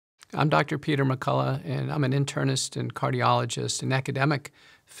I'm Dr. Peter McCullough, and I'm an internist and cardiologist, an academic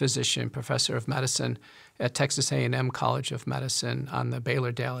physician, professor of medicine at Texas A&M College of Medicine on the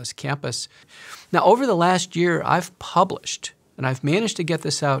Baylor-Dallas campus. Now, over the last year, I've published, and I've managed to get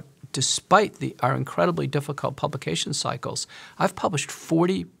this out despite our incredibly difficult publication cycles. I've published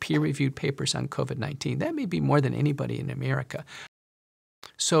 40 peer-reviewed papers on COVID-19. That may be more than anybody in America.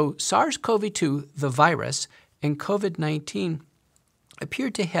 So SARS-CoV-2, the virus, and COVID-19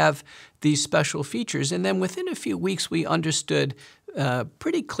 appeared to have these special features. And then within a few weeks, we understood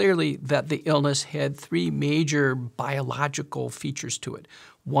pretty clearly that the illness had three major biological features to it.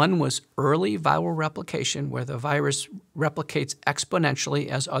 One was early viral replication, where the virus replicates exponentially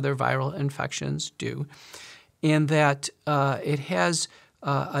as other viral infections do, and that it has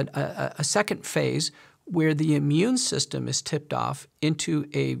a second phase where the immune system is tipped off into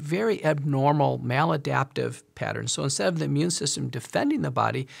a very abnormal maladaptive pattern. So instead of the immune system defending the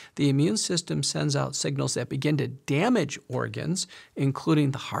body, the immune system sends out signals that begin to damage organs,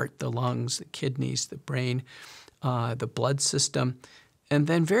 including the heart, the lungs, the kidneys, the brain, the blood system. And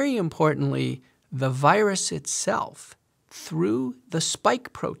then very importantly, the virus itself, through the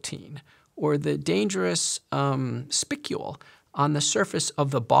spike protein, or the dangerous spicule on the surface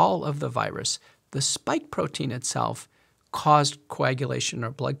of the ball of the virus, the spike protein itself caused coagulation or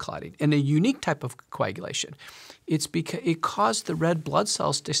blood clotting, and a unique type of coagulation. It's because it caused the red blood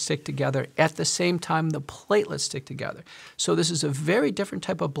cells to stick together at the same time the platelets stick together. So this is a very different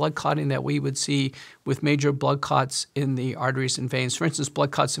type of blood clotting that we would see with major blood clots in the arteries and veins. For instance,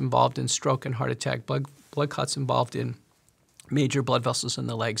 blood clots involved in stroke and heart attack, blood clots involved in major blood vessels in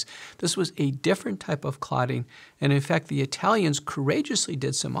the legs. This was a different type of clotting, and in fact, the Italians courageously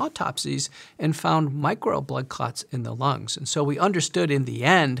did some autopsies and found micro blood clots in the lungs. And so we understood in the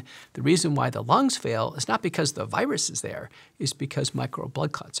end, the reason why the lungs fail is not because the virus is there, it's because micro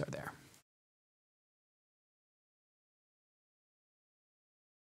blood clots are there.